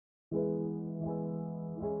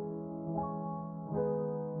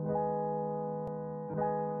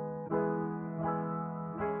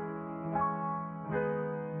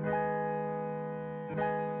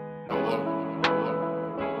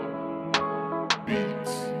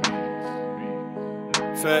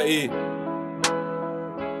Fat E.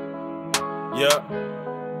 Yeah.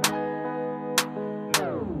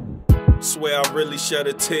 Swear I really shed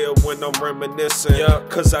a tear when I'm reminiscing. Yeah.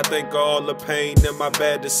 Cause I think of all the pain and my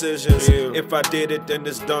bad decisions. Yeah. If I did it, then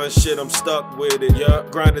it's done shit, I'm stuck with it. Yeah.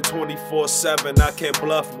 Grinding 24/7, I can't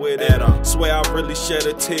bluff with it. Swear I really shed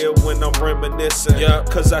a tear when I'm reminiscing. Yeah.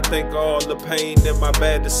 Cause I think of all the pain and my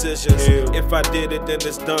bad decisions. Yeah. If I did it, then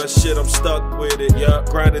it's done shit, I'm stuck with it. Yeah.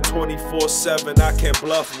 Grinding 24/7, I can't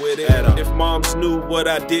bluff with it. If moms knew what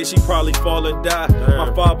I did, she probably fall and die.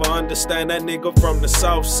 My father understand that nigga from the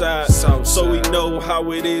south side. So he know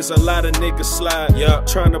how it is, a lot of niggas slide. Yeah.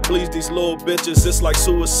 Trying to please these little bitches, it's like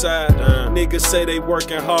suicide. Niggas say they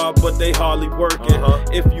working hard, but they hardly working.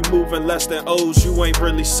 If you moving less than O's, you ain't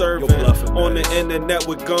really serving. On the internet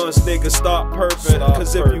with guns, niggas start perping.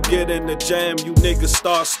 Cause if you get in the jam, you niggas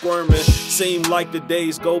start squirming. Seem like the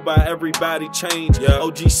days go by, everybody change.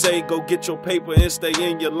 OG say go get your paper and stay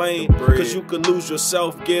in your lane. Cause you could lose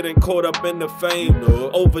yourself getting caught up in the fame.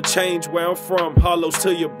 Over change where I'm from, hollows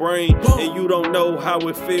to your brain. And you don't know how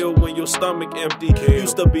it feel when your stomach empty.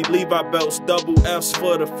 Used to be Levi belts, double F's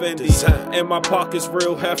for the Fendi. And my pockets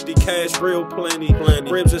real hefty, cash real plenty.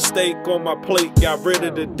 Ribs and steak on my plate, got rid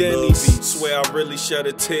of the Denny's. Swear I really shed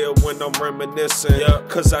a tear when I'm reminiscing.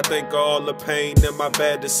 Cause I think of all the pain and my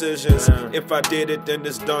bad decisions. If I did it, then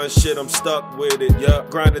it's done shit, I'm stuck with it.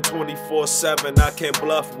 Grinding 24/7, I can't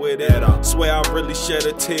bluff with it. Swear I really shed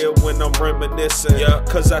a tear when I'm reminiscing.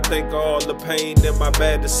 Cause I think of all the pain and my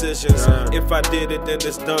bad decisions. If I did it, then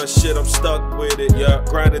it's done shit, I'm stuck with it.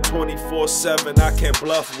 Grinding 24/7, I can't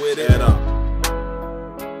bluff with it.